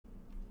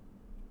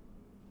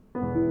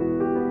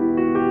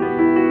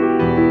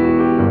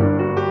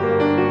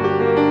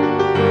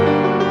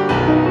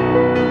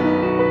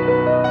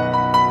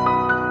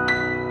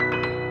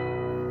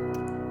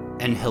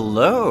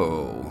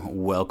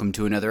welcome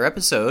to another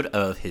episode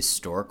of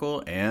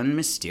Historical and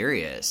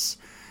Mysterious.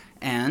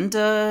 And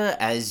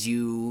as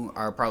you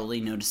are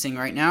probably noticing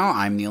right now,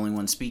 I'm the only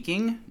one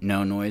speaking.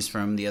 No noise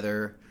from the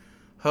other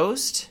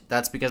host.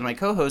 That's because my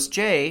co-host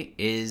Jay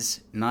is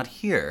not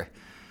here.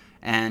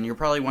 And you're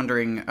probably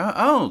wondering,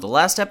 the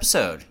last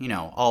episode.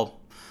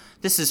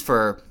 This is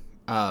for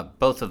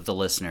both of the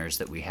listeners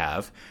that we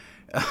have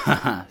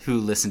who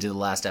listened to the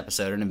last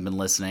episode and have been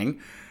listening.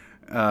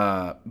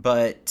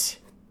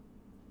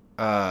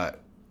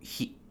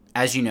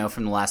 As you know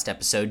from the last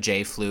episode,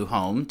 Jay flew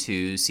home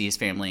to see his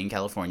family in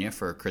California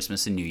for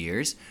Christmas and New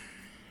Year's.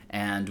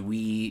 And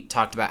we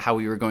talked about how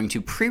we were going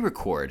to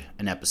pre-record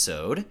an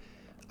episode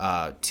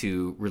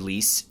to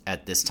release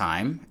at this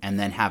time, and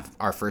then have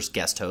our first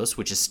guest host,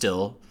 which is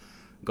still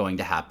going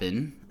to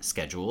happen,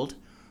 scheduled.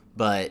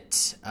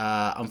 But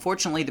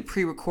unfortunately, the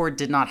pre-record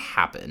did not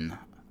happen.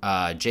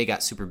 Jay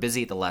got super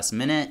busy at the last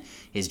minute.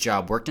 His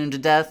job worked him to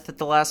death at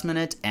the last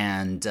minute,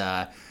 and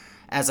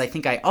as I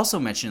think I also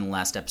mentioned in the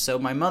last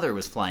episode, my mother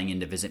was flying in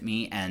to visit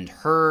me, and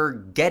her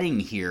getting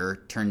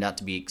here turned out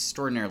to be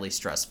extraordinarily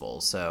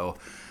stressful. So,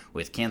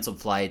 with canceled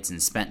flights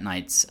and spent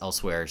nights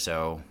elsewhere,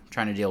 so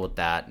trying to deal with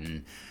that,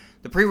 and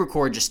the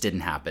pre-record just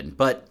didn't happen.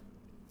 But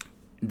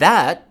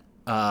that,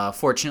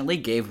 fortunately,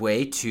 gave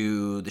way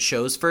to the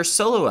show's first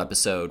solo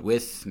episode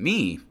with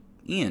me,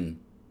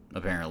 Ian,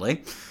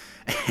 apparently.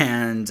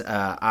 And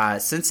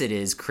since it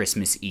is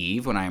Christmas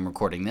Eve when I am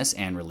recording this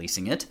and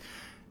releasing it,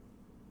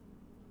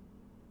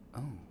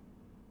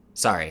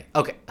 Sorry.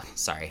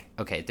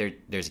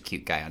 There's a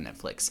cute guy on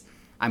Netflix.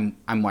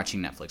 I'm watching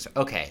Netflix.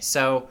 Okay,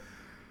 so,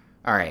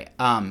 all right.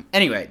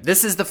 Anyway,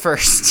 this is the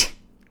first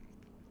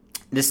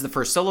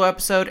solo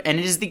episode, and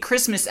it is the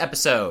Christmas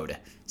episode,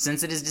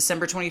 since it is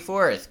December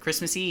 24th,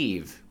 Christmas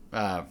Eve,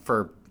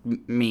 for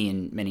me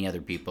and many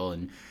other people,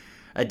 and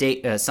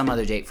some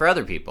other date for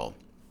other people.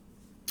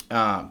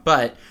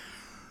 But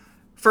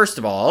first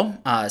of all,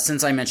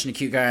 since I mentioned a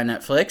cute guy on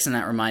Netflix, and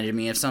that reminded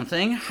me of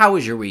something, how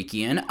was your week,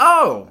 Ian?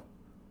 Oh!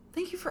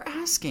 Thank you for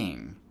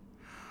asking.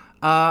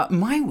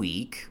 My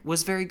week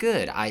was very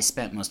good. I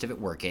spent most of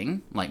it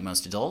working, like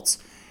most adults,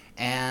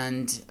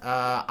 and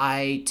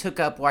I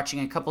took up watching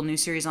a couple new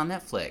series on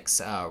Netflix.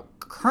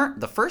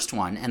 The first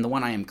one, and the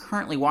one I am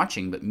currently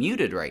watching but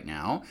muted right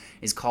now,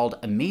 is called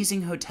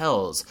Amazing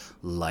Hotels: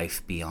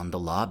 Life Beyond the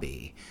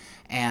Lobby.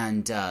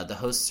 And the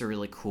hosts are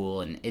really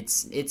cool, and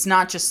it's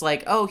not just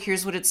like, oh,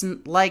 here's what it's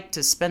like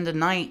to spend a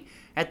night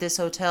at this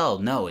hotel.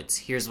 No,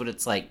 here's what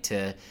it's like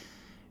to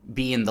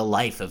be in the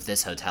life of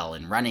this hotel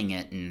and running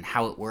it and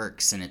how it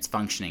works and its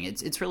functioning.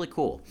 It's really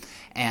cool.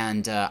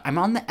 And I'm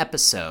on the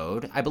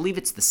episode, I believe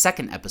it's the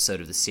second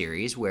episode of the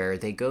series, where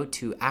they go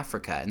to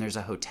Africa, and there's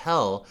a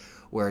hotel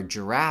where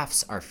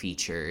giraffes are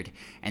featured,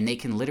 and they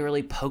can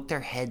literally poke their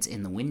heads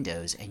in the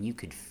windows and you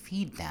could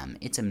feed them.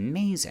 It's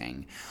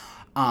amazing.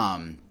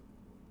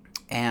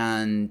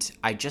 And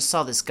I just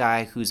saw this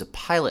guy who's a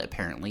pilot,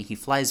 apparently. He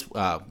flies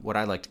what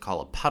I like to call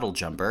a puddle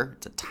jumper.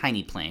 It's a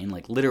tiny plane,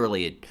 like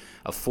literally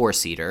a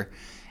four-seater.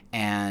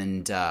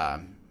 And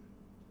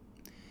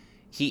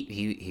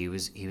he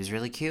was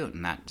really cute,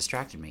 and that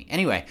distracted me.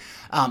 Anyway,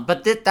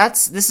 but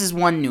this is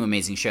one new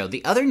amazing show.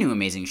 The other new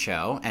amazing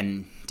show,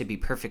 and to be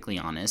perfectly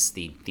honest,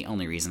 the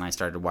only reason I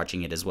started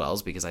watching it as well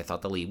is because I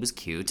thought the lead was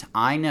cute.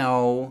 I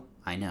know,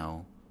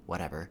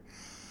 whatever.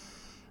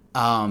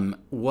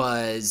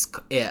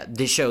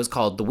 This show is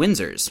called The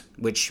Windsors,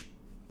 which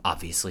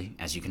obviously,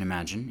 as you can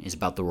imagine, is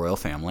about the royal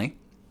family.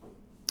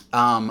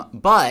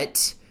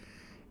 But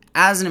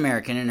as an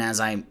American, and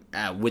as I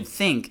would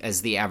think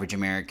as the average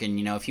American,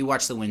 if you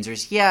watch The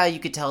Windsors, yeah, you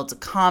could tell it's a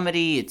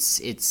comedy,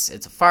 it's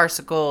a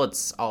farcical,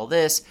 it's all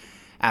this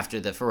after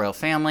the royal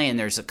family, and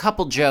there's a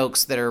couple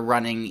jokes that are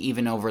running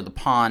even over the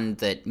pond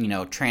that,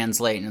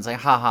 translate, and it's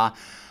like, haha.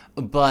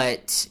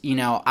 But,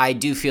 I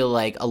do feel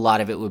like a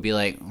lot of it would be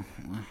like,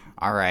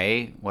 all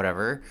right,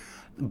 whatever.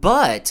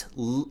 But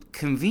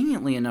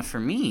conveniently enough for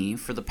me,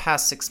 for the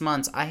past 6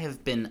 months, I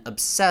have been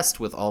obsessed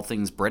with all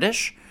things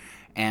British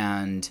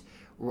and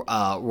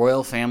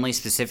royal family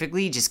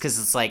specifically, just because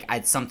it's like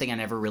it's something I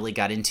never really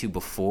got into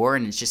before,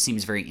 and it just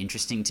seems very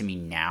interesting to me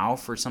now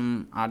for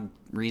some odd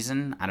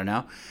reason. I don't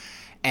know.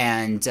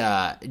 And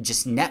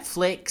just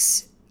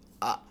Netflix,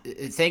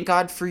 thank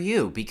God for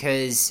you,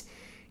 because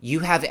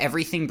you have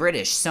everything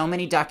British. So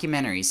many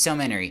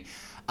documentaries,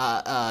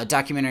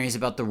 documentaries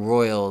about the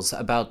royals,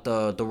 about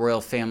the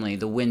royal family,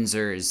 the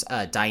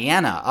Windsors,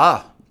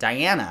 Diana.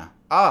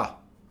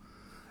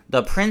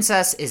 The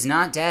princess is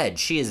not dead.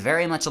 She is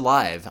very much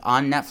alive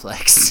on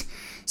Netflix.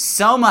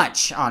 So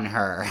much on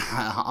her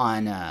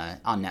on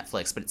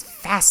Netflix, but it's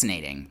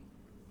fascinating.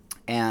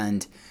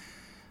 And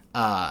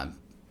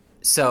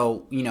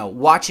so,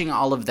 watching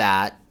all of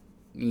that,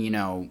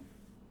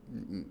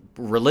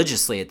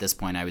 religiously at this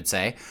point, I would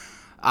say,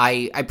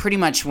 I pretty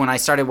much, when I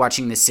started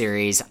watching this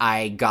series,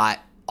 I got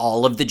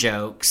all of the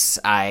jokes.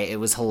 It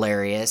was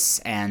hilarious.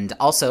 And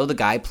also the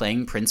guy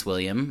playing Prince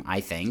William,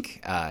 I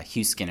think,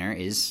 Hugh Skinner,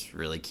 is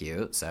really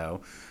cute.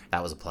 So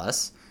that was a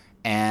plus.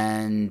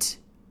 And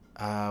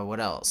what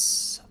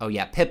else? Oh,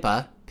 yeah,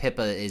 Pippa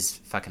Pippa is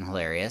fucking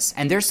hilarious.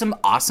 And there's some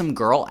awesome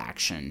girl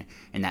action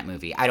in that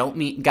movie. I don't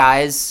mean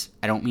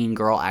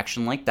girl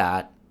action like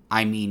that.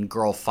 I mean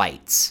girl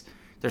fights.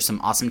 There's some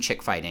awesome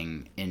chick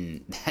fighting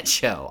in that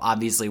show.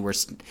 Obviously, where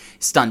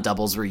stunt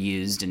doubles were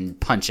used and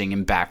punching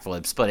and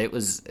backflips, but it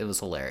was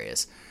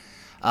hilarious.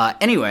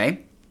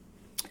 Anyway,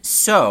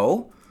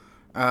 so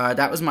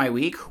that was my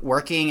week,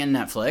 working in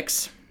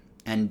Netflix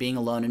and being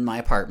alone in my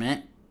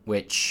apartment,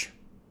 which,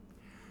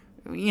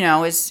 you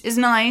know, is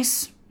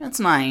nice. It's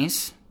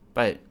nice,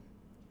 but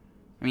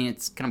I mean,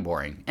 it's kind of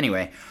boring.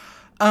 Anyway,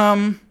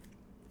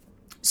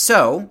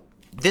 so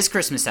this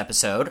Christmas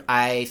episode,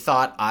 I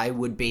thought I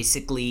would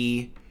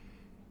basically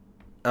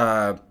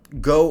go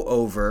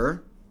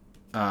over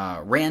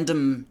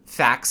random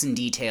facts and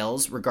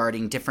details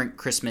regarding different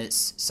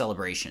Christmas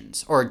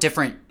celebrations, or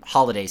different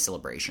holiday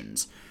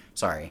celebrations,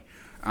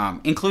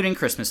 including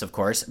Christmas, of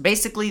course.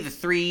 Basically, the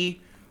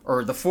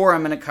four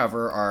I'm going to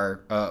cover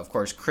are, of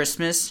course,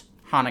 Christmas,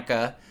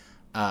 Hanukkah,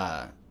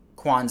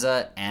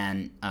 Kwanzaa,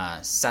 and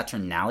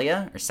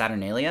Saturnalia.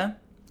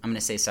 I'm going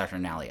to say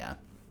Saturnalia.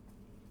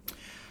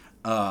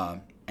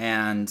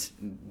 And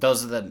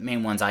those are the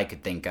main ones I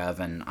could think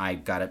of, and I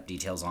got up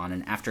details on.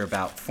 And after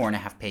about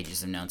 4.5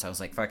 pages of notes, I was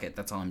like, fuck it,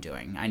 that's all I'm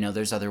doing. I know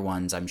there's other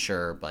ones, I'm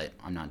sure, but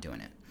I'm not doing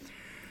it.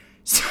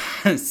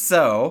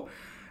 So,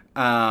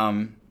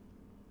 I'm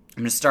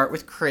going to start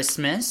with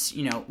Christmas,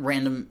 you know,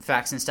 random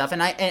facts and stuff.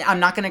 And I'm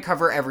not going to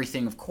cover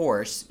everything, of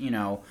course, you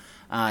know,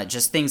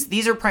 just things.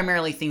 These are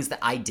primarily things that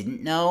I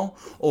didn't know,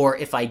 or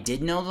if I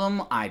did know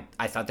them, I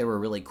thought they were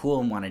really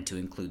cool and wanted to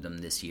include them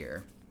this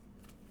year.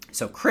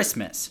 So,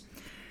 Christmas.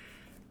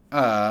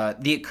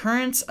 The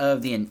occurrence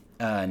of the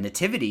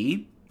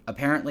Nativity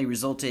apparently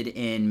resulted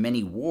in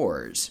many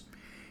wars.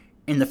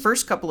 In the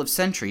first couple of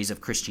centuries of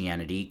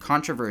Christianity,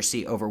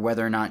 controversy over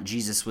whether or not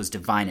Jesus was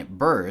divine at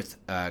birth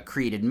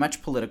created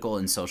much political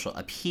and social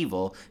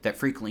upheaval that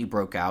frequently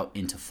broke out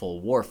into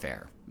full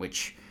warfare,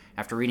 which,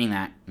 after reading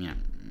that, you know,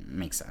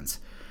 makes sense.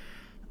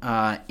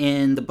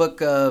 In the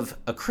book of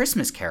A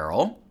Christmas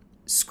Carol,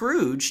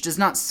 Scrooge does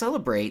not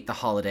celebrate the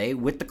holiday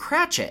with the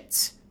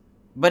Cratchits,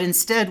 but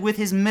instead with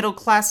his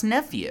middle-class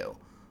nephew.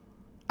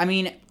 I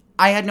mean,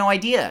 I had no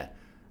idea.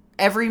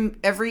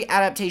 Every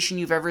adaptation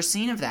you've ever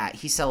seen of that,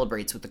 he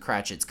celebrates with the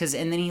Cratchits.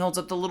 And then he holds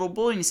up the little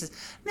boy and he says,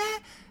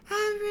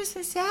 "Merry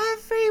Christmas,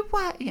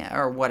 everyone," yeah,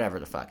 or whatever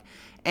the fuck.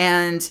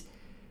 And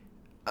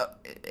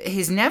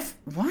his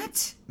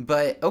what?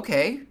 But,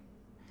 okay.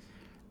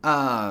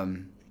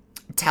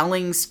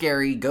 Telling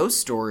scary ghost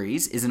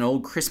stories is an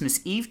old Christmas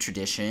Eve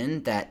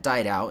tradition that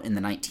died out in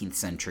the 19th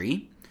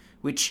century,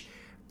 which...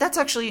 that's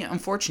actually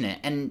unfortunate,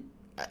 and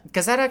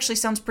because that actually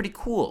sounds pretty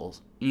cool.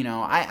 You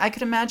know, I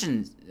could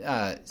imagine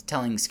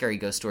telling scary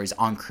ghost stories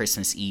on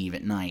Christmas Eve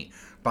at night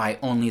by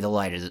only the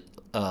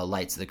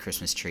lights of the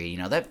Christmas tree. You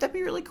know, that'd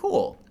be really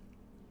cool.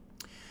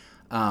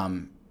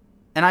 And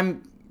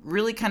I'm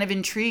really kind of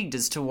intrigued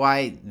as to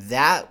why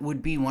that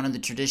would be one of the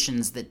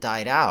traditions that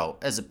died out,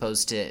 as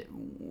opposed to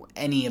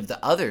any of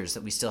the others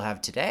that we still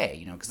have today.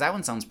 You know, because that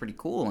one sounds pretty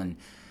cool and,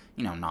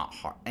 you know, not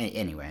hard.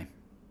 Anyway.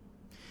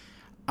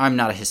 I'm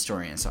not a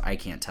historian, so I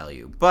can't tell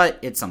you, but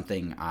it's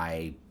something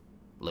I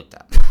looked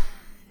up,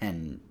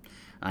 and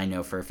I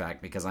know for a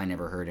fact because I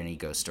never heard any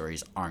ghost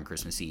stories on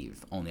Christmas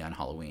Eve, only on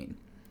Halloween.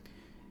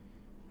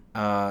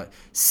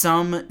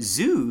 Some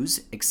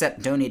zoos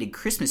accept donated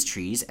Christmas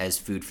trees as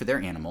food for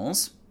their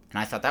animals, and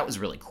I thought that was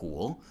really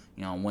cool.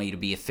 You know, a way to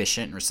be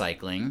efficient in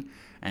recycling,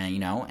 and, you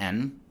know,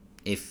 and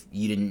if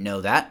you didn't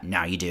know that,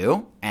 now you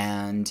do,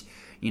 and...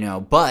 you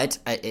know, but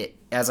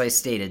as I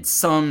stated,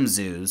 some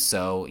zoos,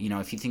 so, you know,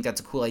 if you think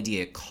that's a cool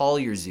idea, call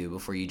your zoo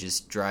before you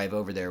just drive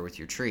over there with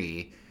your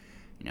tree.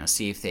 You know,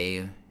 see if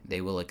they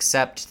will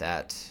accept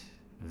that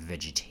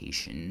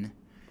vegetation.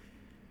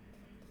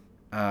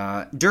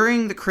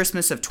 During the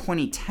Christmas of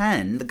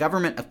 2010, the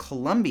government of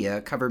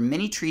Colombia covered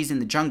many trees in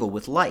the jungle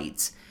with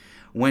lights.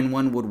 When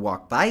one would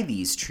walk by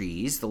these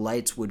trees, the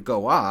lights would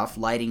go off,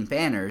 lighting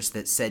banners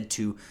that said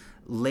to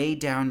lay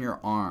down your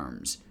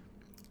arms.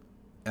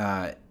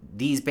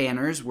 These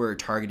banners were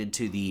targeted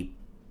to the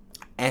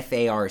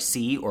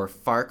FARC, or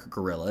FARC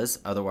guerrillas,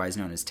 otherwise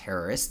known as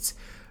terrorists,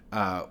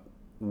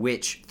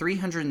 which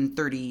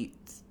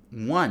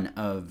 331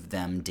 of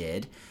them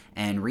did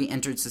and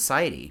re-entered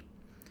society.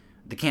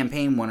 The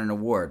campaign won an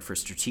award for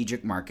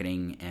strategic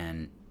marketing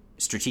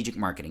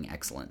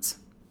excellence.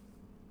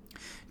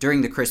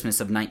 During the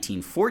Christmas of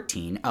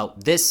 1914,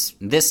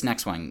 this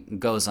next one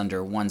goes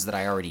under ones that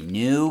I already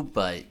knew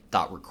but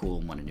thought were cool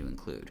and wanted to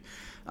include.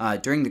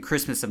 During the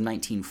Christmas of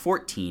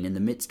 1914, in the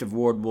midst of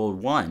World War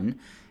I,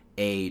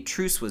 a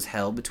truce was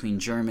held between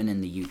German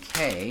and the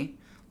UK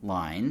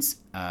lines.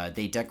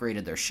 They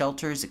decorated their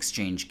shelters,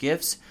 exchanged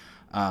gifts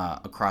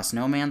across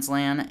no man's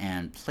land,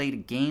 and played a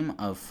game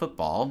of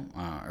football,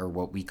 or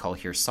what we call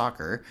here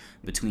soccer,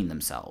 between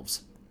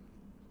themselves.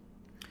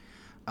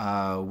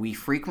 We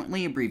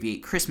frequently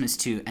abbreviate Christmas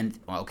to,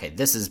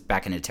 this is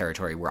back into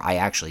territory where I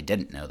actually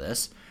didn't know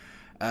this.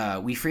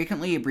 We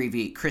frequently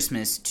abbreviate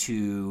Christmas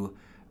to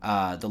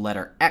the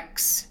letter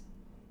X,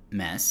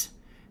 mess,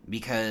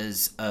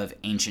 because of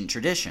ancient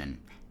tradition.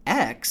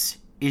 X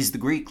is the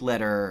Greek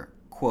letter,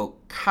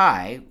 quote,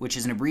 chi, which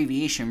is an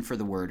abbreviation for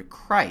the word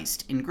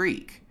Christ in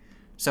Greek.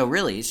 So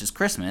really, it's just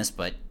Christmas,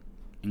 but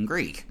in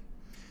Greek.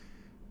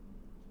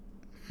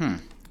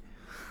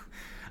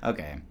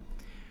 Okay.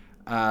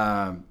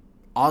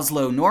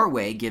 Oslo,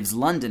 Norway gives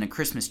London a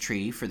Christmas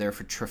tree for their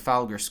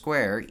Trafalgar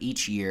Square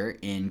each year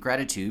in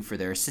gratitude for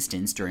their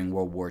assistance during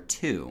World War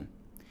II.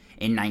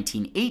 In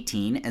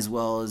 1918, as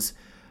well as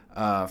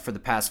for the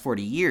past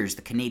 40 years,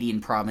 the Canadian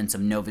province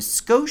of Nova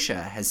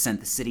Scotia has sent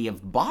the city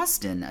of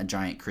Boston a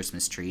giant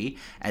Christmas tree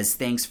as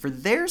thanks for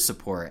their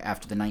support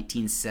after the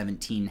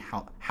 1917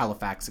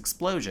 Halifax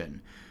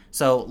explosion.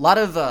 So, a lot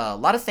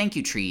of thank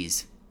you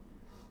trees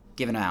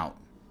given out.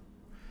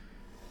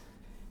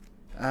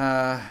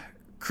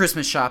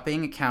 Christmas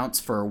shopping accounts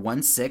for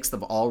 1/6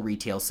 of all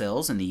retail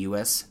sales in the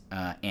U.S.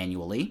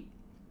 Annually.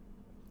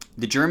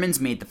 The Germans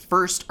made the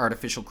first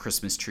artificial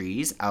Christmas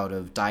trees out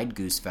of dyed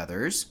goose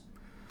feathers.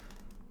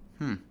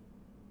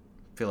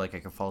 Feel like I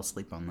could fall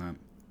asleep on that.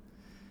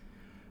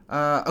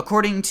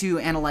 According to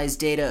analyzed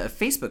data of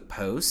Facebook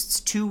posts,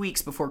 2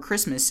 weeks before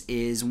Christmas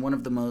is one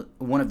of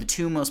the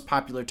two most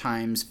popular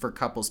times for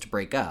couples to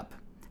break up.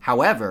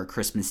 However,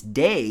 Christmas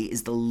Day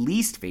is the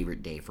least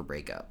favorite day for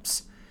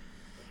breakups.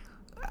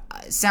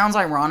 Sounds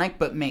ironic,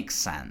 but makes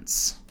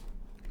sense.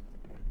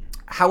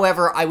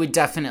 However, I would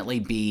definitely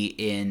be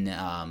in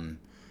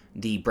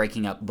the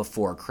breaking up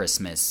before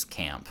Christmas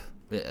camp,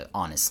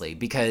 honestly,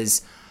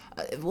 because,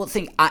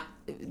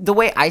 the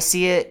way I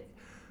see it,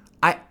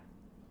 I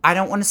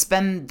don't want to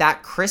spend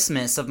that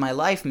Christmas of my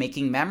life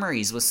making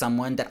memories with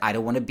someone that I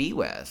don't want to be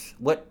with.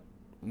 What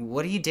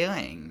are you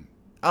doing?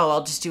 Oh,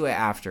 I'll just do it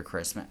after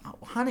Christmas. Oh,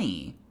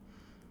 honey,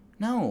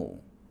 no.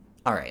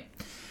 All right.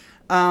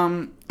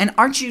 And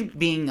aren't you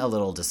being a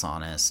little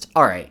dishonest?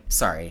 All right,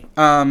 sorry.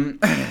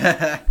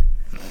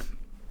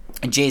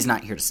 Jay's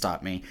not here to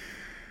stop me.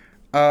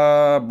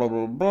 Blah,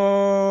 blah, blah.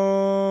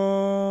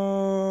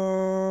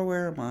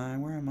 Where am I?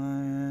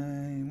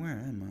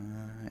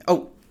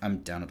 Oh, I'm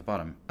down at the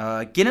bottom.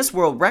 Guinness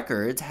World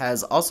Records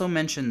has also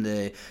mentioned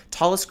the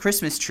tallest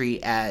Christmas tree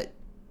at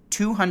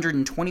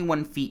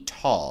 221 feet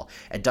tall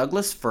at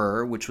Douglas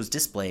Fir, which was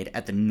displayed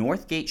at the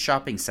Northgate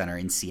Shopping Center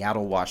in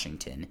Seattle,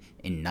 Washington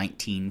in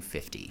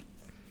 1950.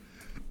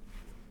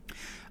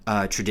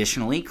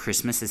 Traditionally,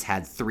 Christmas has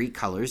had three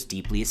colors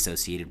deeply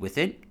associated with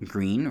it: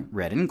 green,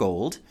 red, and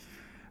gold.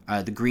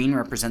 The green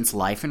represents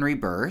life and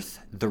rebirth,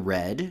 the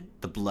red,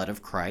 the blood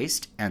of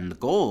Christ, and the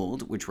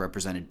gold, which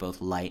represented both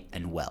light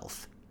and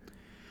wealth.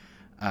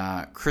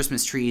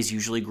 Christmas trees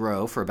usually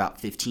grow for about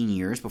 15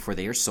 years before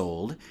they are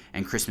sold,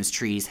 and Christmas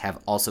trees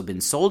have also been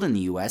sold in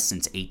the U.S.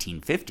 since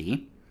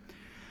 1850.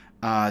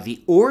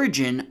 The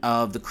origin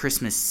of the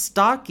Christmas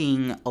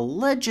stocking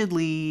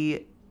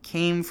allegedly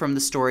came from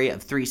the story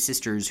of three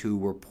sisters who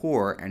were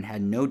poor and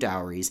had no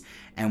dowries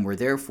and were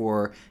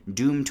therefore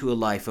doomed to a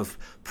life of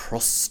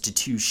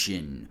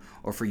prostitution,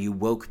 or for you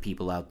woke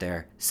people out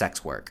there,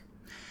 sex work.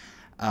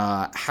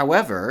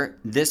 However,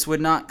 this would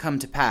not come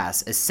to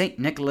pass as St.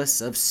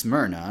 Nicholas of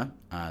Smyrna,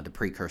 the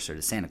precursor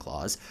to Santa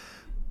Claus,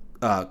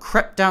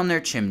 crept down their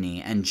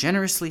chimney and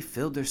generously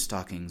filled their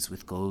stockings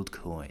with gold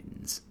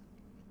coins.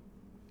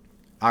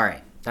 All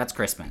right, that's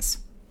Christmas.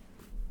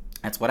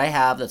 That's what I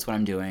have. That's what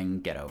I'm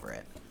doing. Get over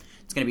it.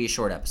 It's going to be a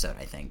short episode,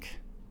 I think.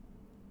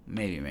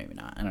 Maybe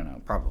not. I don't know.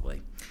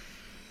 Probably.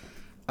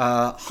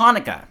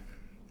 Hanukkah.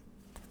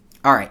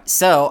 All right,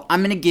 so I'm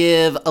going to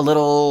give a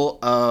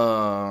little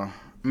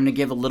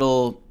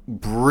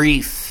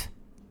brief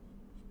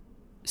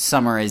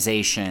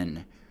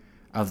summarization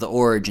of the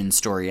origin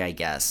story, I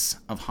guess,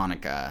 of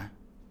Hanukkah.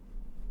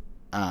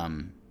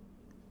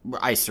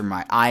 I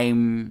surmise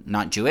I'm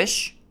not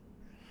Jewish.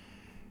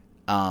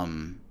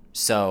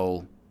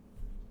 So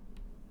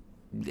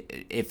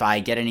if I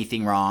get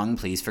anything wrong,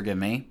 please forgive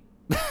me.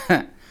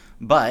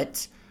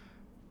 But,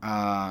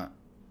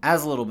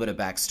 as a little bit of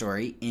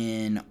backstory,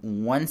 in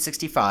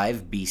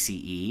 165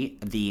 BCE,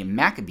 the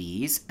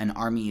Maccabees, an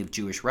army of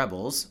Jewish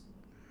rebels,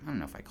 I don't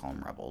know if I call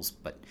them rebels,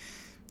 but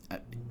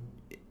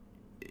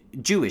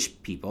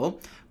Jewish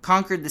people,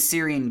 conquered the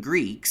Syrian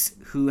Greeks,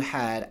 who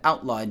had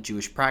outlawed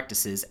Jewish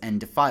practices and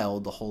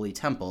defiled the Holy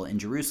Temple in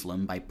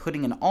Jerusalem by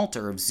putting an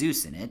altar of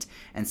Zeus in it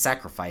and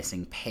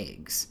sacrificing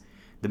pigs.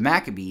 The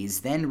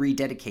Maccabees then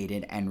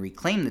rededicated and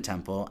reclaimed the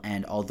temple,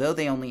 and although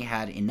they only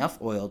had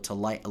enough oil to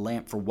light a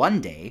lamp for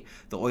 1 day,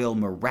 the oil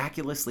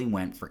miraculously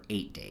went for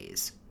 8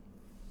 days.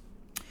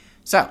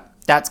 So,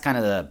 that's kind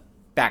of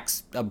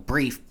a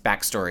brief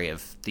backstory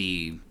of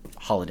the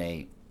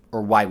holiday,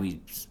 or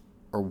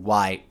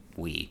why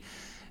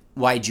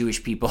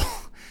Jewish people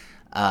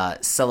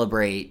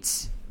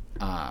celebrate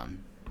the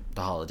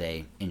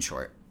holiday, in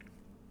short.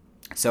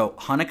 So,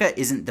 Hanukkah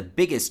isn't the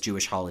biggest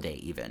Jewish holiday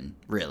even,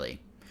 really.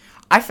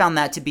 I found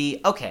that to be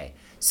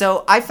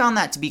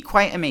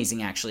quite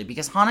amazing, actually,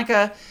 because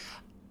Hanukkah,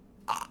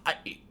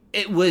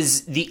 it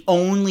was the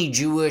only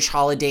Jewish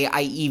holiday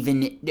I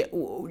even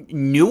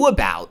knew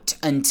about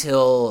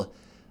until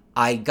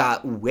I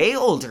got way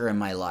older in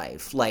my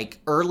life, like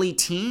early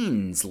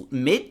teens,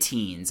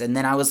 mid-teens, and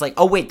then I was like,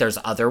 oh wait, there's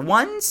other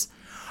ones?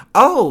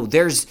 Oh,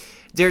 there's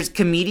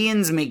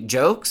comedians make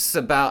jokes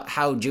about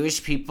how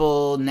Jewish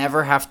people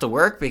never have to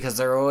work because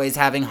they're always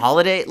having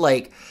holiday,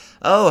 like,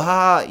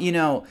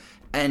 oh,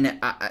 and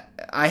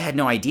I had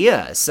no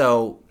idea.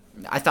 So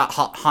I thought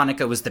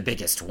Hanukkah was the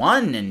biggest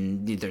one,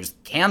 and there's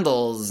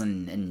candles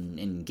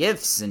and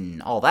gifts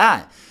and all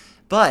that.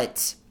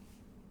 But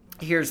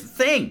here's the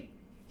thing.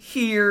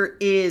 Here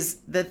is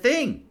the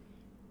thing.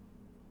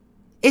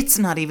 It's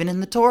not even in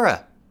the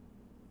Torah.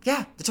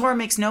 Yeah, the Torah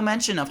makes no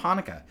mention of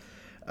Hanukkah.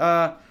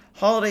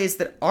 Holidays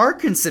that are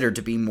considered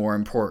to be more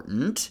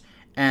important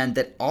and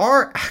that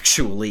are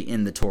actually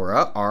in the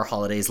Torah are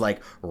holidays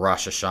like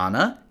Rosh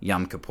Hashanah,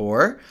 Yom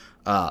Kippur,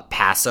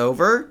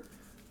 Passover.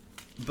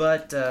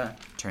 But,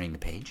 turning the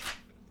page.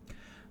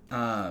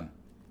 But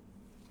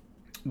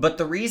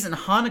the reason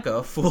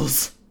Hanukkah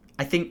fools,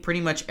 I think, pretty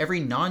much every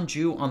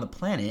non-Jew on the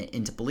planet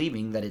into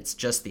believing that it's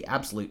just the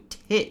absolute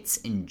tits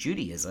in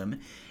Judaism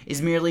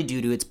is merely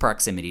due to its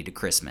proximity to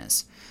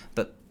Christmas.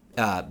 But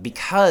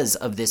because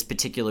of this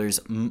particular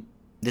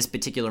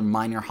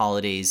minor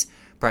holiday's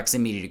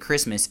proximity to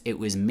Christmas, it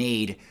was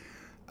made,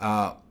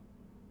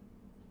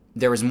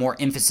 there was more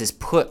emphasis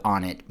put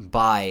on it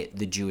by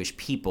the Jewish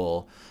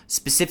people,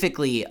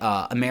 specifically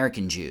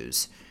American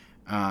Jews,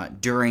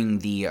 during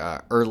the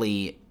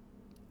early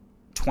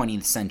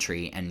 20th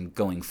century and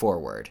going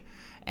forward.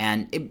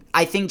 And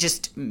I think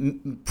just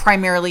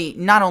primarily,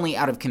 not only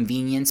out of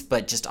convenience,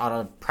 but just out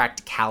of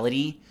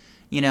practicality,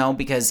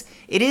 because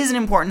it is an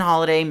important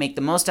holiday, make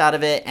the most out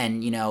of it,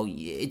 and,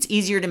 it's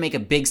easier to make a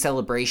big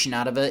celebration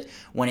out of it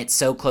when it's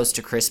so close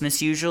to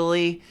Christmas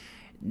usually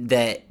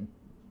that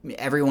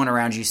everyone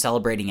around you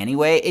celebrating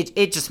anyway.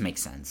 It just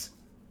makes sense.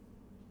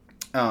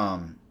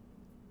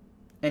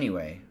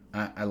 Anyway,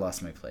 I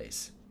lost my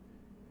place.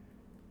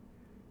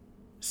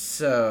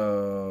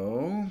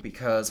 So,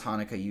 because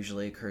Hanukkah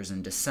usually occurs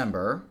in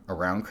December,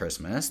 around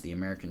Christmas, the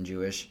American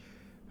Jewish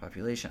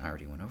population, I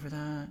already went over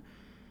that.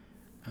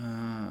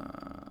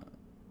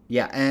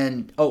 Yeah,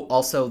 and,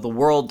 also the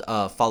world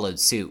followed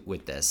suit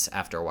with this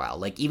after a while.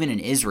 Like, even in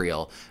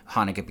Israel,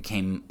 Hanukkah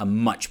became a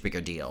much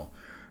bigger deal.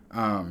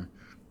 A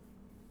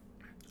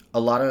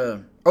lot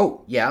of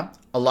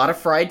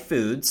fried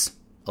foods.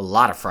 A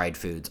lot of fried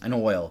foods and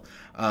oil.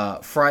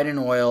 Fried in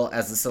oil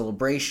as a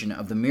celebration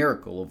of the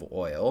miracle of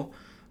oil.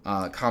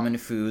 Common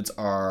foods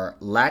are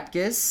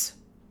latkes.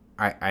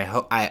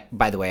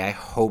 By the way, I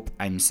hope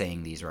I'm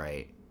saying these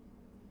right.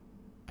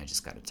 I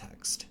just got a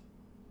text.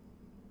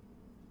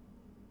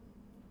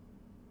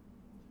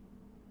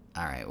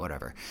 All right,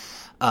 whatever.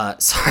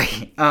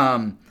 Sorry.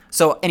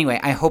 So anyway,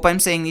 I hope I'm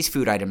saying these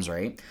food items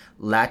right.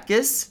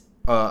 Latkes,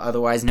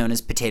 otherwise known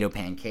as potato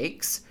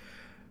pancakes.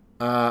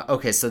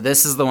 Okay, so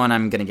this is the one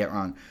I'm gonna get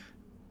wrong.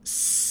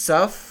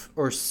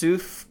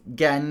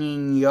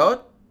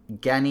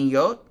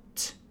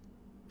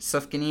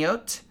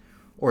 Sufganiyot,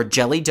 or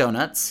jelly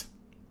donuts.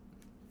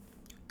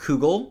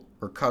 Kugel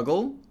or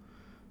kugel,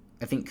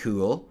 I think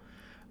kugel.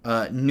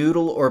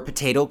 Noodle or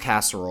potato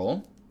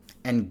casserole.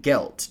 And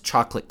gelt,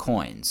 chocolate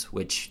coins,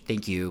 which,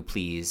 thank you,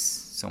 please,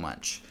 so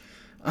much.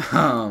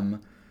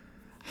 Hanukkah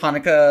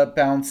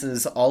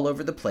bounces all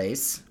over the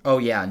place. Oh,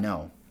 yeah,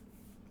 no.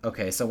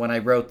 Okay, so when I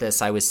wrote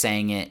this, I was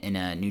saying it in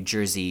a New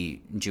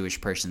Jersey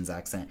Jewish person's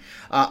accent.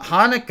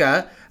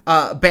 Hanukkah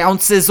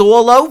bounces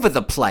all over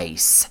the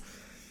place.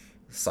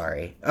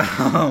 Sorry.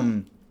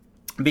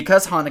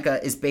 Because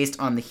Hanukkah is based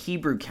on the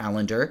Hebrew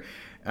calendar,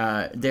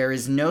 there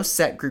is no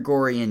set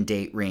Gregorian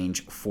date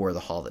range for the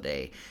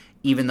holiday.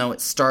 Even though it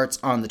starts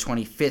on the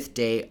 25th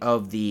day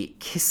of the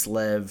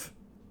Kislev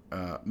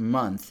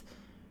month.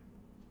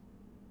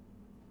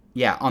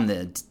 Yeah, on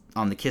the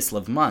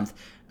Kislev month,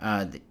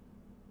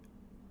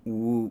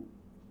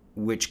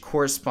 which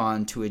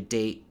correspond to a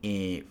date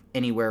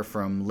anywhere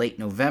from late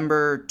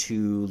November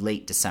to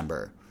late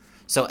December.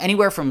 So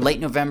anywhere from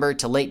late November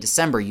to late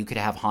December, you could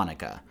have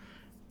Hanukkah.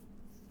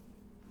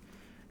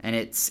 And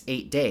it's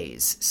 8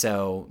 days,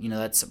 so,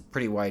 that's a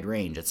pretty wide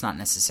range. It's not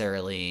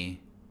necessarily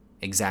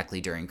exactly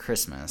during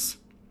Christmas,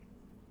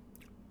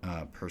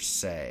 per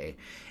se.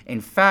 In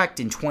fact,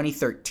 in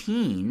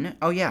 2013,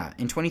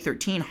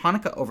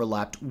 Hanukkah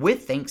overlapped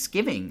with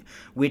Thanksgiving,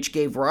 which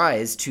gave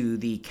rise to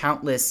the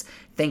countless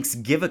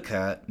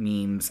Thanksgivika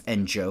memes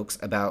and jokes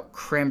about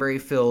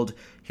cranberry-filled,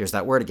 here's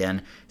that word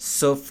again,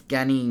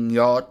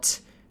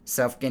 sufganiyot,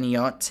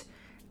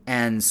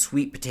 and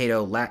sweet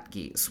potato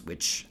latkes,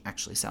 which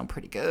actually sound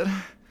pretty good.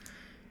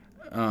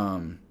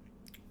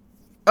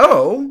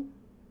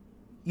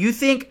 You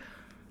think...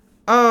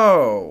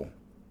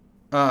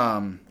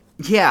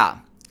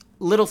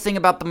 little thing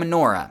about the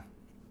menorah.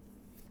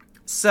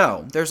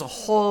 So, there's a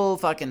whole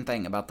fucking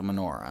thing about the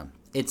menorah.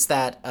 It's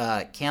that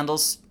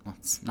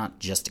it's not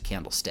just a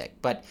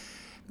candlestick, but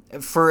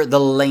for the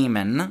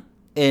layman,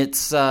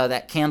 it's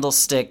that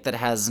candlestick that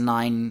has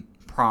 9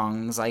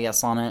 prongs, I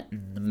guess, on it.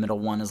 The middle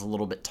one is a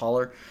little bit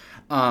taller.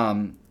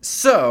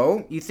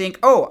 So, you think,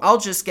 I'll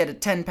just get a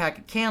 10-pack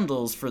of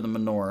candles for the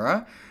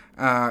menorah.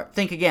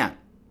 Think again.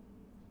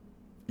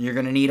 You're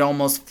going to need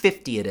almost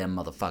 50 of them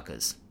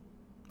motherfuckers.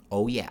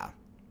 Oh, yeah.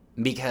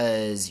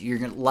 Because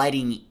you're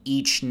lighting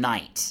each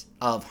night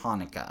of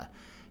Hanukkah.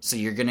 So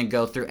you're going to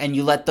go through, and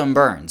you let them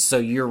burn. So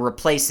you're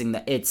replacing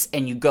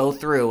and you go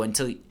through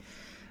until,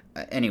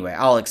 anyway,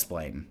 I'll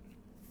explain.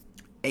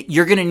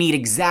 You're going to need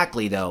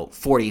exactly, though,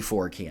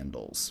 44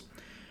 candles.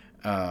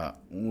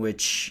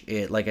 Which,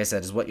 like I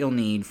said, is what you'll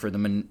need for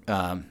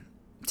to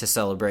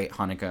celebrate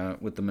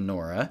Hanukkah with the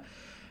menorah.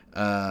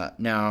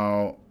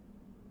 Now,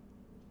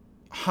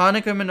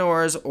 Hanukkah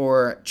menorahs,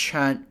 or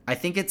I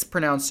think it's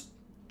pronounced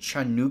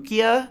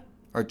Chanukia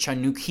or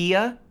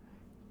Chanukia.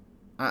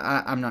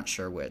 I'm not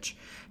sure which.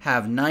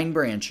 Have 9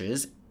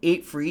 branches,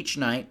 8 for each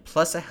night,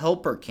 plus a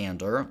helper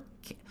candle.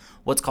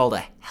 What's called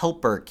a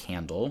helper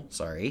candle,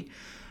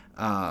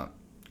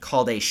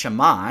 called a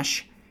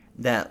shamash,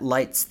 that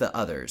lights the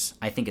others.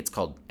 I think it's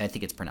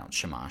pronounced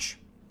shamash.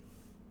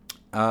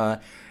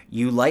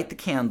 You light the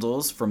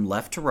candles from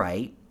left to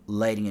right,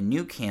 lighting a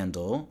new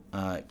candle,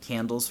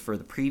 candles for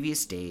the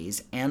previous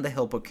days, and the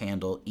helper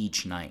candle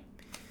each night.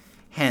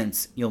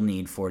 Hence, you'll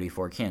need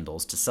 44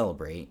 candles to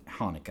celebrate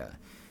Hanukkah,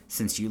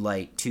 since you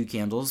light 2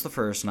 candles the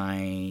first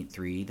night,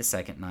 3 the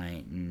second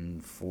night,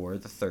 and 4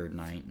 the third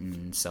night,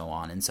 and so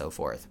on and so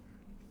forth.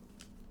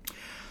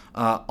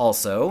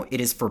 Also,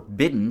 it is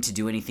forbidden to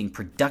do anything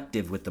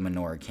productive with the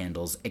menorah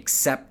candles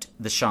except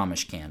the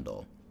shamash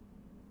candle.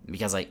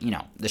 Because,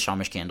 the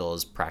shamash candle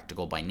is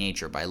practical by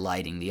nature by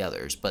lighting the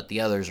others, but the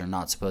others are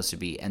not supposed to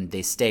be, and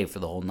they stay for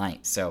the whole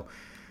night. So,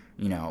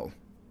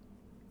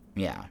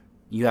 yeah,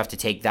 you have to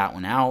take that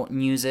one out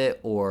and use it,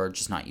 or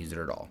just not use it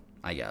at all,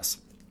 I guess.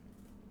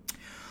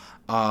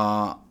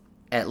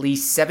 At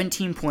least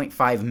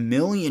 17.5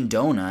 million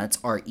donuts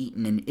are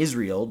eaten in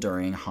Israel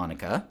during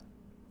Hanukkah.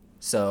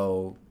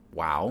 So,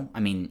 wow. I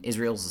mean,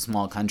 Israel's a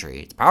small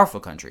country. It's a powerful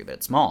country, but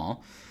it's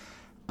small.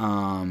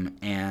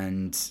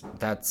 And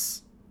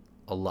that's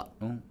a lot.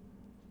 Oh.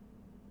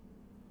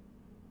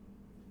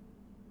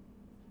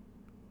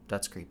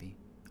 That's creepy.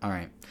 All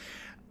right.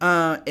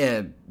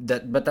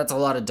 But that's a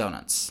lot of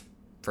donuts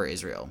for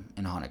Israel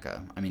in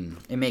Hanukkah. I mean,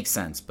 it makes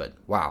sense, but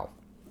wow.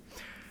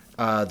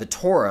 The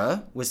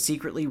Torah was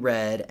secretly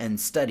read and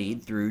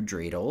studied through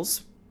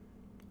dreidels.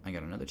 I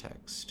got another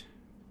text.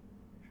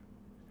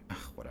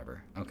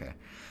 Whatever. Okay.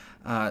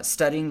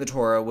 Studying the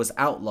Torah was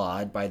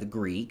outlawed by the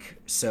Greek,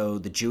 so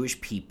the Jewish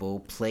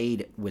people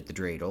played with the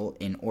dreidel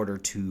in order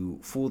to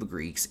fool the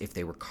Greeks if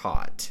they were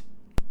caught,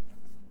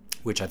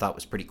 which I thought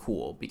was pretty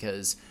cool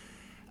because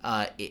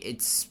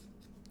it's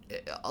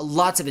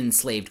lots of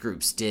enslaved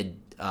groups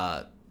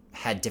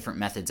had different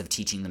methods of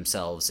teaching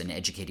themselves and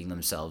educating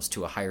themselves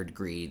to a higher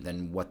degree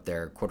than what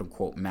their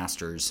quote-unquote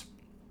masters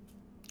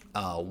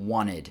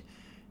wanted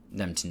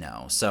them to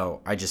know.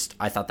 So I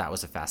thought that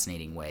was a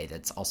fascinating way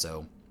that's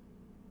also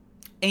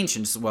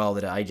ancient as well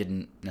that I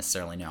didn't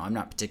necessarily know. I'm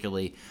not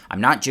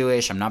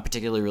Jewish, I'm not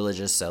particularly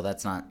religious, so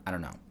that's not, I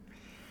don't know.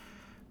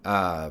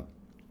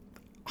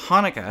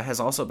 Hanukkah has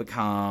also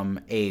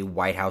become a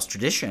White House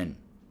tradition,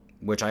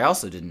 which I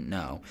also didn't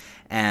know.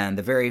 And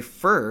the very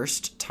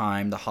first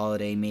time the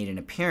holiday made an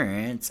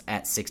appearance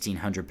at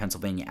 1600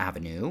 Pennsylvania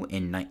Avenue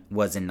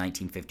was in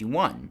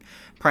 1951.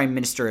 Prime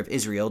Minister of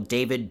Israel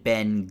David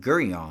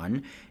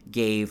Ben-Gurion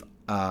gave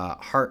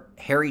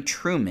Harry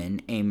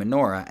Truman a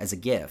menorah as a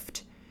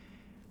gift.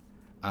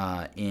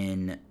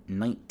 In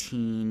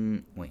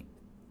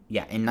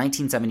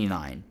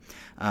 1979.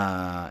 In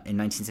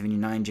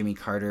 1979, Jimmy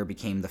Carter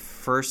became the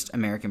first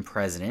American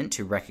president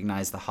to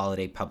recognize the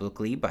holiday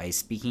publicly by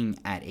speaking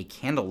at a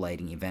candle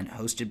lighting event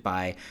hosted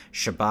by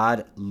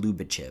Shabbat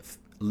Lubavitch.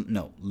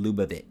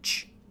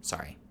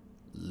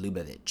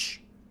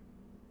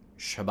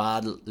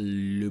 Shabbat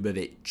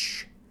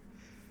Lubavitch.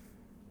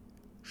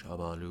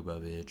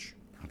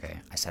 Okay,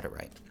 I said it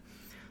right.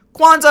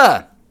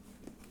 Kwanzaa!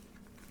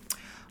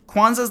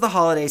 Kwanzaa is the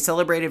holiday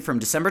celebrated from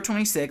December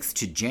 26th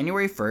to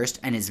January 1st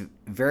and is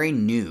very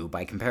new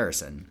by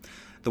comparison.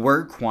 The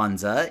word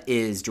Kwanzaa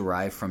is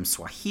derived from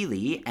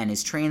Swahili and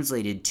is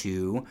translated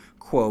to,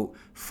 quote,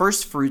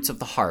 first fruits of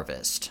the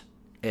harvest.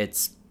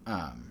 It's,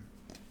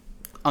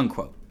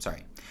 unquote,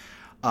 sorry.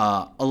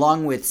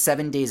 Along with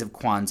 7 days of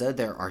Kwanzaa,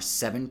 there are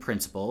 7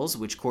 principles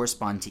which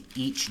correspond to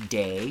each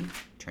day,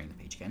 turning the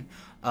page again,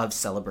 of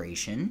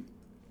celebration.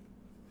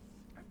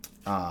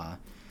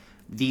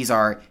 These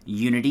are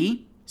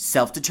unity,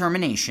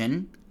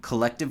 self-determination,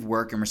 collective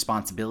work and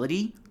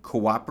responsibility,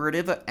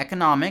 cooperative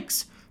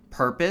economics,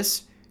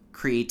 purpose,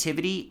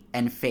 creativity,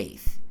 and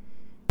faith.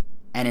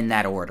 And in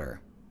that order.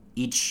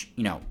 Each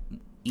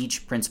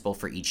principle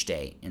for each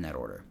day in that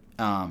order.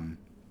 I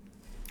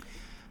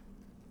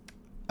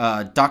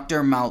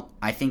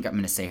think I'm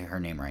going to say her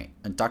name right.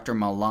 Dr.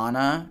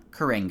 Maulana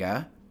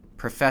Karenga,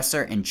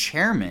 professor and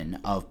chairman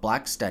of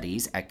Black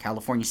Studies at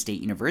California State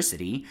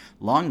University,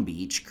 Long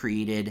Beach,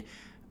 created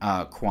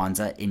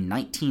Kwanzaa in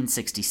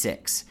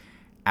 1966.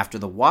 After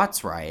the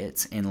Watts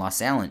riots in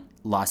Los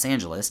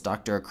Angeles,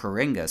 Dr.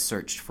 Karenga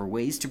searched for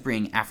ways to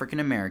bring African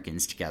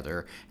Americans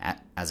together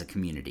as a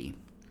community.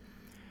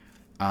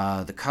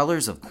 The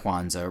colors of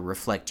Kwanzaa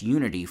reflect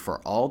unity for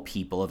all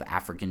people of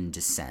African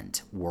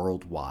descent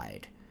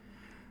worldwide.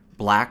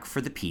 Black for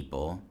the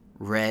people,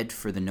 red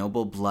for the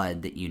noble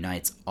blood that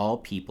unites all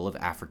people of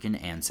African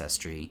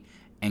ancestry,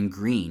 and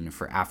green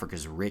for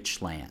Africa's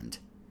rich land.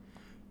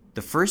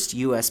 The first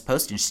U.S.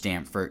 postage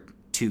stamp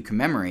to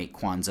commemorate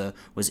Kwanzaa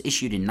was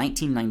issued in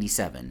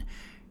 1997.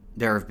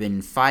 There have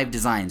been 5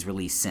 designs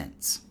released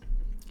since.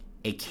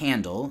 A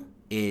candle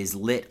is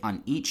lit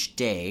on each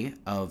day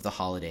of the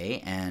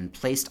holiday and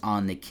placed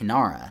on the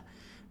kinara.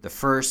 The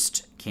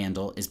first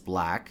candle is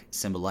black,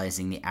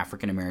 symbolizing the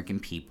African American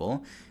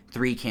people.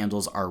 3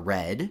 candles are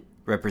red,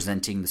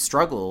 representing the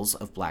struggles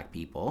of black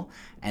people,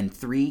 and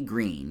 3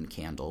 green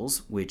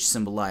candles, which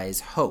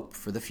symbolize hope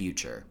for the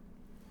future,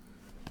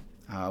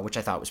 which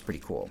I thought was pretty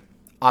cool.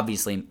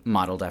 Obviously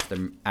modeled after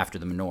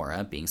the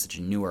menorah, being such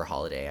a newer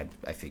holiday,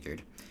 I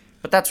figured.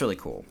 But that's really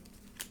cool,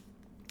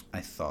 I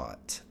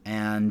thought.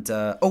 And,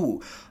 the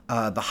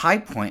high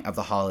point of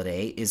the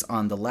holiday is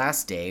on the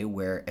last day,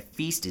 where a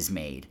feast is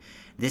made.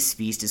 This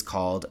feast is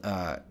called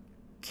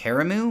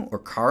Karamu or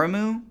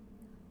Karamu.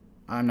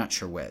 I'm not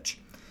sure which.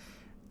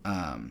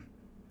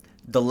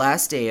 The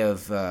last day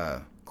of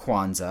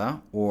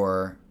Kwanzaa,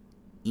 or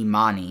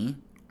Imani,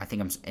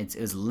 it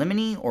was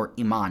Limani or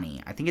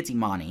Imani. I think it's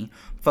Imani,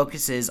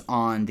 focuses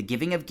on the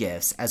giving of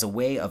gifts as a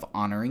way of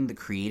honoring the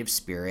creative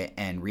spirit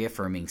and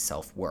reaffirming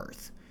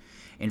self-worth.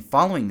 In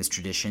following this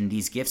tradition,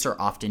 these gifts are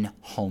often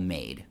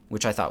homemade,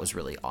 which I thought was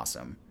really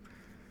awesome.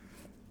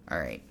 All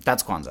right,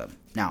 that's Kwanzaa.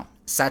 Now,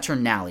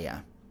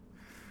 Saturnalia.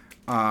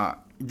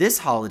 This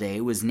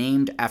holiday was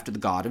named after the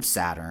god of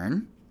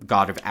Saturn,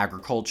 god of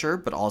agriculture,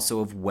 but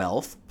also of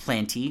wealth,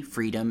 plenty,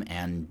 freedom,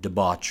 and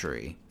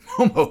debauchery.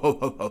 I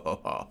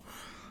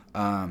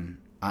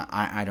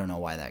don't know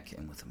why that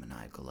came with a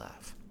maniacal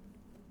laugh.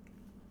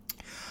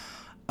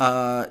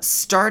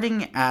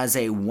 Starting as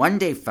a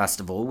one-day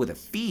festival with a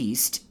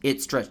feast,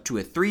 it stretched to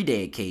a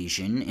 3-day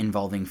occasion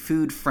involving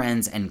food,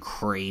 friends, and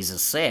crazy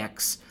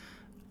sex.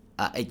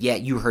 Yeah,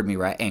 you heard me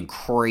right, and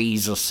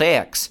crazy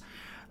sex.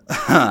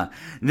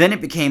 Then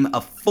it became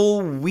a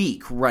full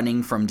week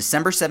running from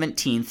December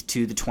 17th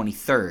to the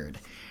 23rd.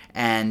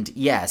 And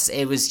yes,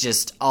 it was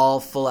just all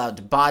full-out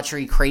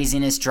debauchery,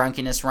 craziness,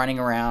 drunkenness running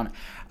around.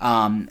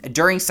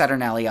 During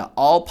Saturnalia,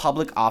 all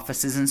public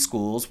offices and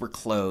schools were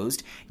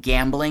closed.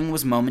 Gambling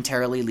was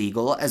momentarily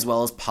legal, as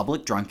well as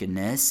public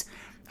drunkenness.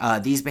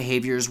 These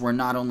behaviors were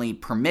not only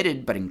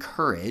permitted, but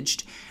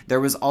encouraged. There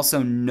was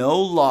also no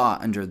law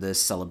under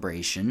this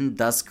celebration,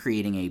 thus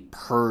creating a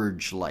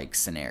purge-like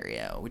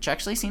scenario, which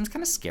actually seems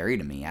kind of scary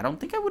to me. I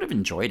don't think I would have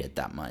enjoyed it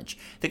that much.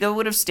 I think I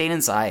would have stayed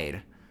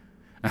inside.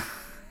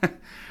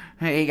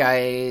 Hey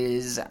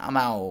guys, I'm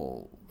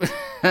out.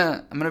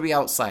 I'm gonna be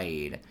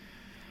outside.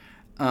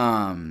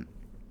 I'm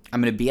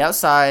gonna be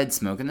outside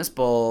smoking this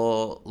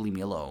bowl. Leave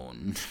me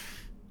alone.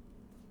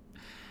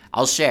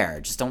 I'll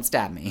share, just don't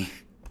stab me.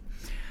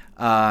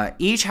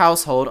 Each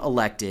household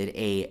elected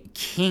a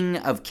king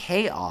of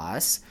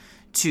chaos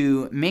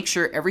to make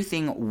sure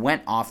everything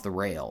went off the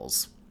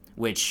rails,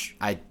 which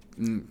I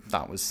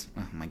thought was,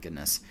 oh my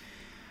goodness.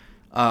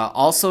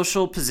 All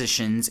social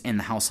positions in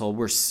the household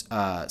were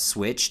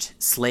switched.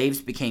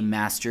 Slaves became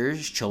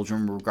masters.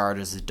 Children were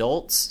regarded as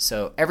adults.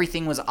 So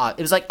everything was,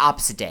 it was like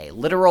opposite day.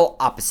 Literal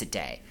opposite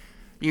day.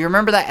 You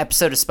remember that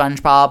episode of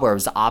SpongeBob where it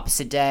was the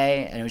opposite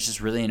day and it was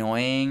just really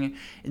annoying?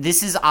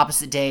 This is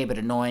opposite day, but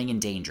annoying and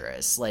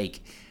dangerous. Like,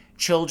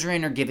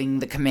 children are giving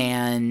the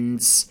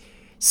commands.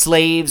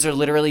 Slaves are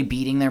literally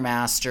beating their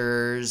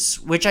masters,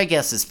 which I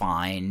guess is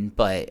fine.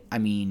 But, I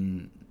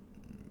mean,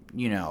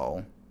 you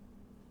know,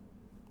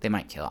 they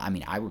might kill. I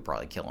mean, I would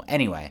probably kill them.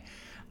 Anyway,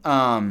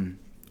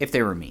 if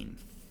they were mean.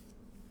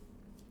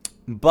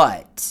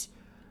 But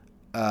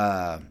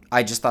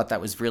I just thought that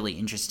was really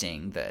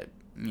interesting that,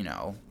 you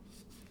know.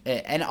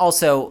 And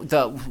also,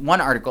 the one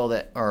article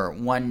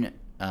one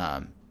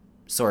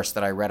source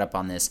that I read up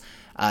on this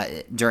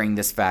during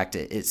this fact,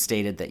 it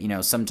stated that, you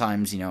know,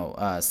 sometimes, you know,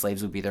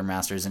 slaves would be their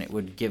masters and it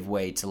would give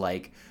way to,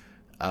 like,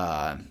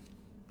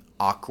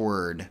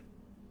 awkward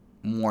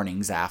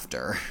mornings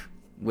after,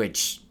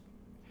 which,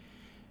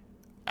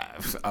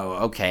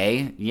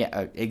 okay,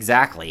 yeah,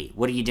 exactly.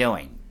 What are you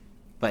doing?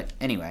 But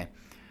anyway,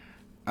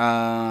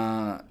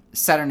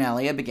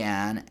 Saturnalia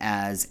began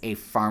as a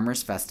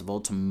farmers'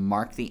 festival to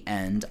mark the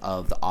end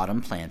of the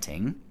autumn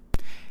planting,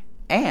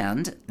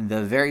 and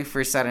the very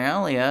first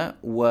Saturnalia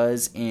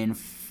was in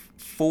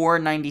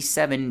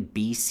 497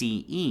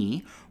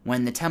 BCE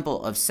when the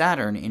Temple of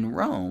Saturn in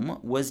Rome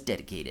was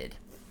dedicated.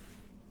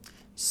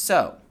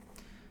 So,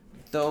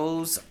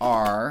 those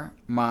are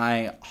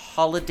my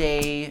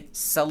holiday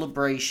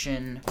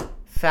celebration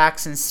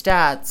facts and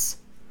stats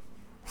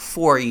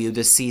for you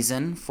this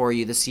season, for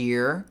you this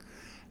year.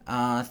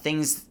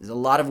 Things, a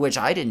lot of which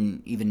I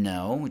didn't even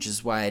know, which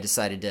is why I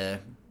decided to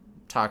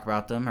talk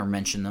about them or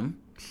mention them.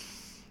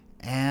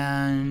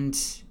 And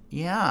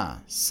yeah,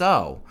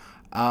 so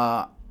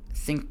I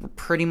think we're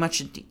pretty much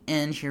at the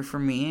end here for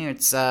me.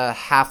 It's a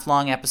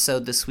half-long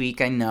episode this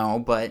week, I know,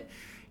 but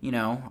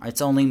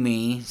it's only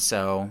me,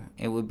 so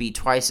it would be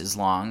twice as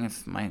long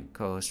if my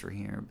co-host were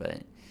here.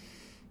 But,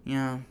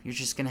 you're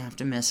just going to have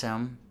to miss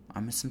him. I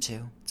miss him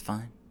too. It's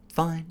fine.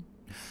 Fine.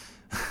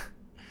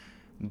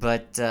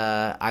 But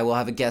I will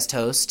have a guest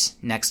host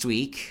next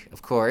week,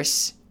 of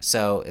course.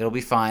 So it'll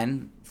be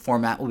fine.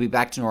 Format will be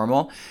back to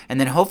normal. And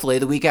then hopefully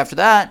the week after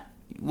that,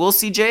 we'll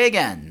see Jay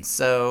again.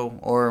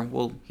 Or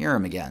we'll hear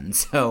him again.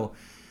 So,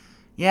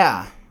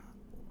 yeah.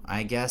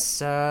 I guess,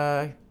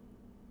 that's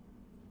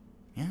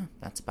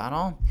about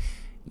all.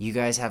 You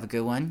guys have a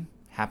good one.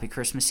 Happy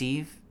Christmas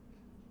Eve.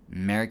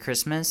 Merry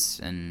Christmas.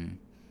 And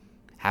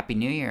Happy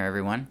New Year,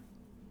 everyone.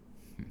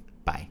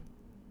 Bye.